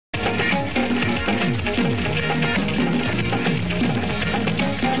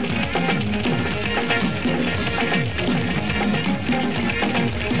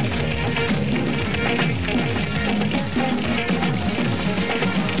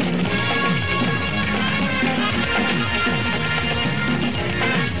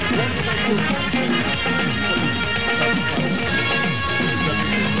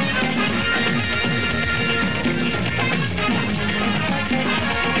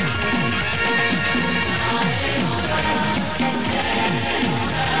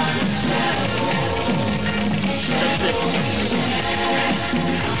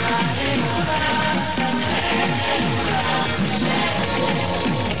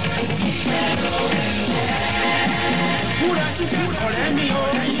ọ̀rẹ́ mi ò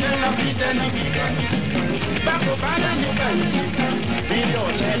iṣẹ́ la fi tẹ́lẹ̀ mi kẹ́. Báko bá lẹ́nu fẹ̀yìntì, bí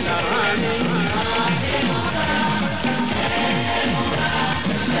ọ̀lẹ́ láàárín.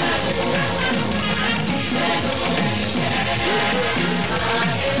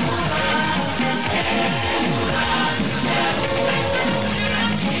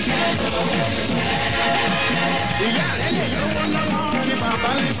 Ìyá rẹ̀ lè lówó lọ́wọ́ kí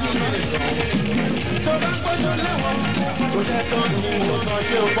bàbá lè fún mi lè tán. Tó bá gbọ́dọ̀ lẹ́wọ̀n, kò jẹ́ tán ni mo sọ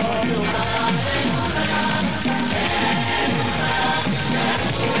ṣé o gbọ́.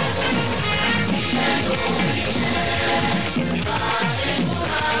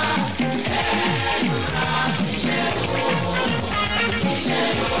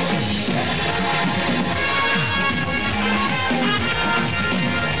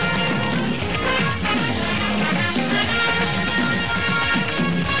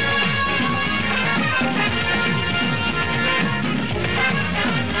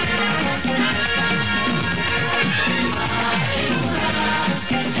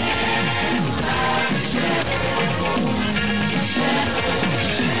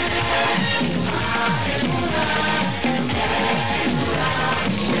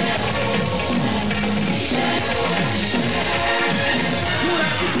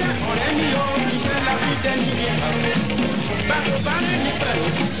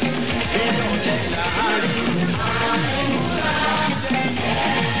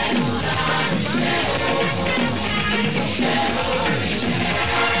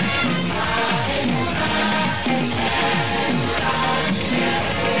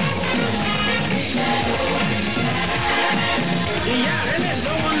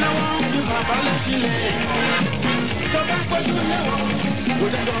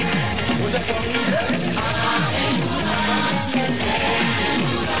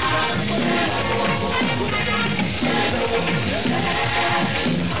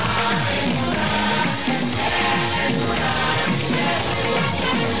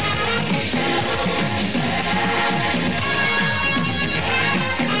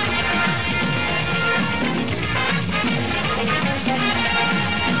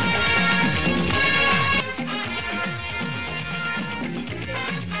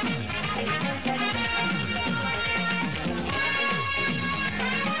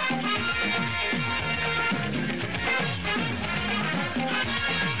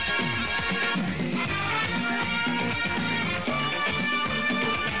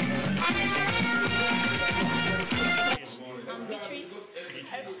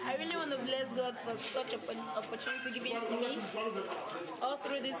 I really want to bless God for such an opportunity given to me. All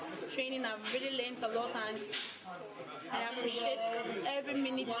through this training, I've really learned a lot, and I appreciate every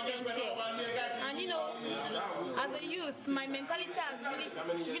minute spent here. And you know, as a youth, my mentality has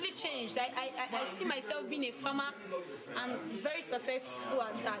really changed. I see myself being a farmer and very successful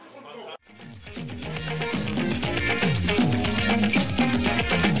at that.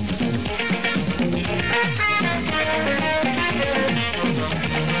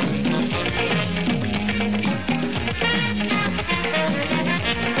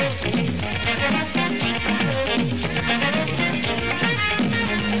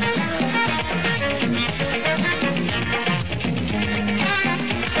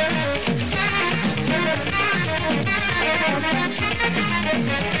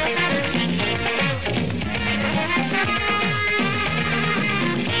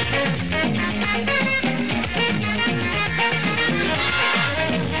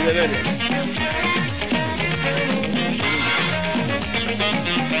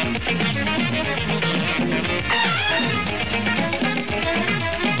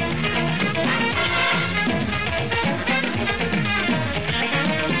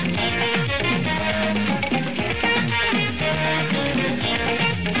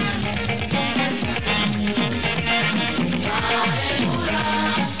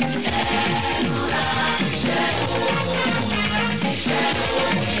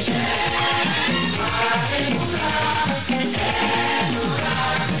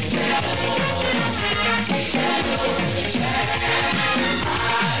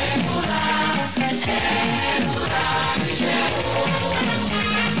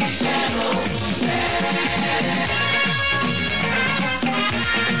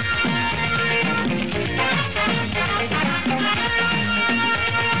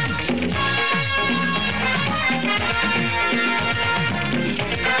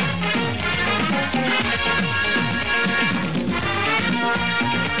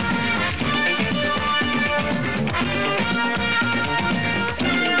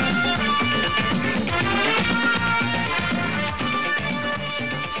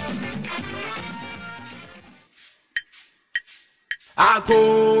 I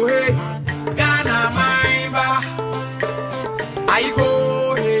go, hey, Ghana, Maiba. I go,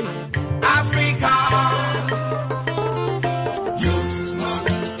 hey, Africa. Youth man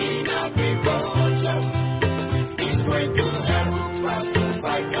in agriculture is going to help us to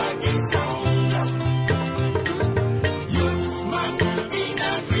fight against hunger. Youth man in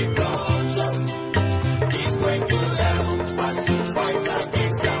agriculture is going to help us to fight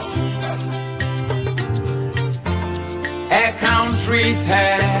against hunger. A country's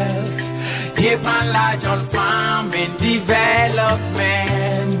health, keep my large on farming,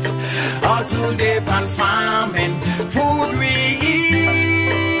 development. Also deep on farming, food we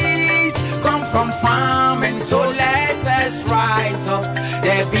eat come from farming. So let us rise up,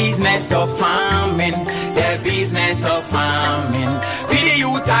 the business of farming, the business of farming. For the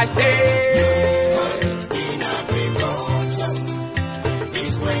youth I say, in agriculture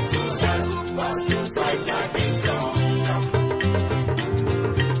is going to help us to fight against hunger.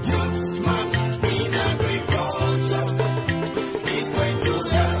 Youth man in agriculture is going to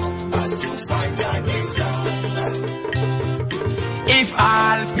help us to fight against hunger. If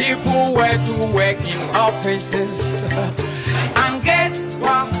all people were to work in offices, and guess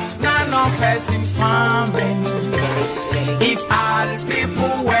what? None of us in farming. If all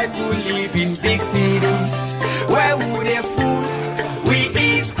people were to live in big cities, where would the food we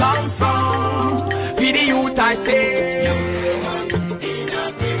eat come from? For the youth I say,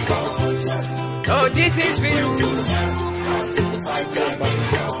 oh, this is for you.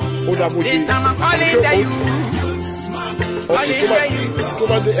 This time I'm calling the youth. Calling the youth.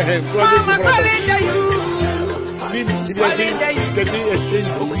 Mama calling the youth. Calling the youth.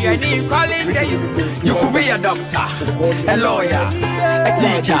 Calling the youth. You could be a doctor, a lawyer, a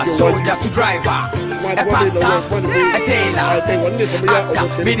teacher, soldier to driver, a pastor, a tailor,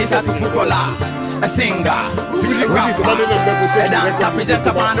 actor, minister to footballer, a singer, a rapper, a dancer,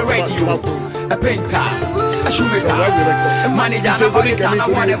 presenter on the radio, a painter, a shoemaker, a manager, a auditor,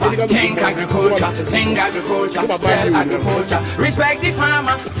 whatever. Think agriculture, sing agriculture, sell agriculture, respect the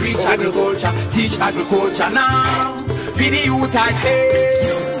farmer, preach agriculture, teach agriculture now. For the youth I say,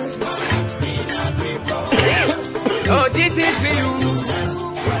 oh, this is for you.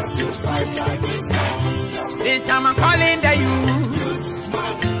 This time I'm calling the youth,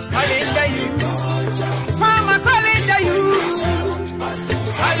 calling the youth. Farmer calling the youth,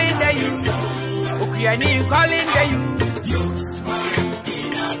 calling the youth. Ukrainian calling the youth.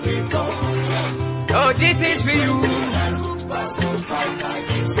 Oh, this is for you.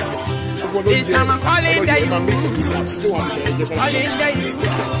 This time I'm calling the youth, calling the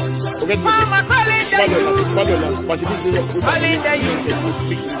youth. Farmer calling the youth, calling the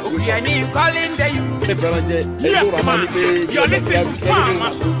youth. Ukrainian calling the youth. Yes, man. You're listening to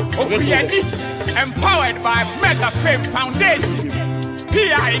Farmer Ukrainian, empowered by Mega Fame Foundation.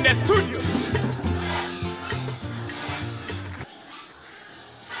 Here in the studio.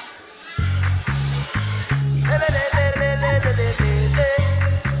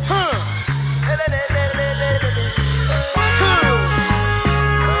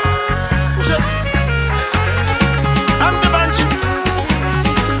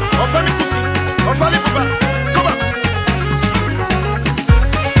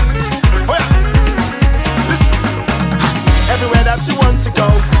 Everywhere that you want to go,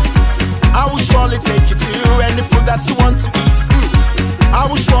 I will surely take you to. Any food that you want to eat, I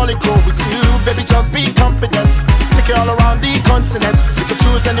will surely go with you. Baby, just be confident. Take you all around the continent. You can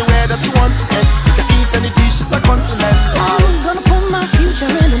choose anywhere that you want to eat. You can eat any dish, it's a continent. I'm gonna put my future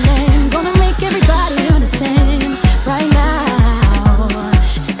in the name. Gonna make everybody understand. Right now,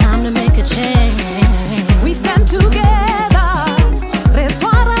 it's time to make a change. We stand together.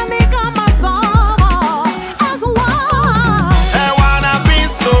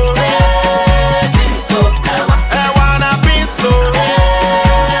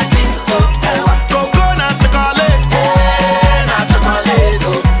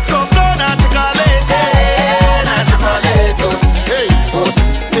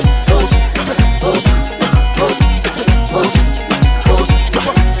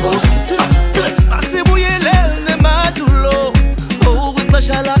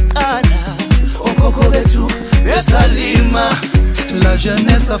 La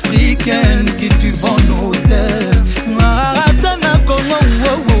jeunesse africaine qui tu vends nos terres.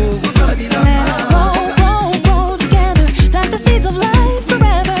 Let's grow together like the seeds of life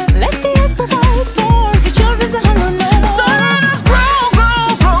forever. Let the earth provide for your children's hunger never. So let us grow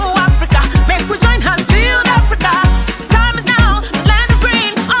Africa. Make we join hands, build Africa. The time is now, the land is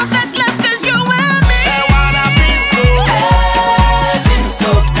green. All that's left is you and me.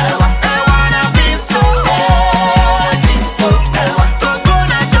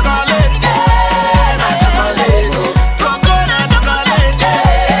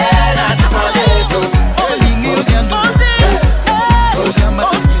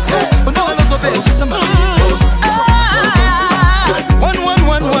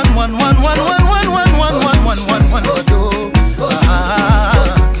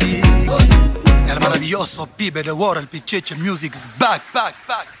 over the world, Picheche music is back.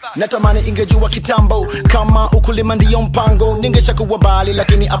 Natamani ingejua kitambo kama ukulima ndiyo mpango, ningeshakuwa mbali,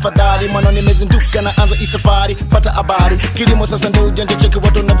 lakini afadhali mwana nimezinduka na anza isafari. Pata habari kilimo sasa ndo ujanja, cheki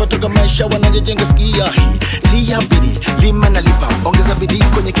watu wanavyotoka maisha wanajenga. Sikia hii si ya bidii, lima na lipa, ongeza bidii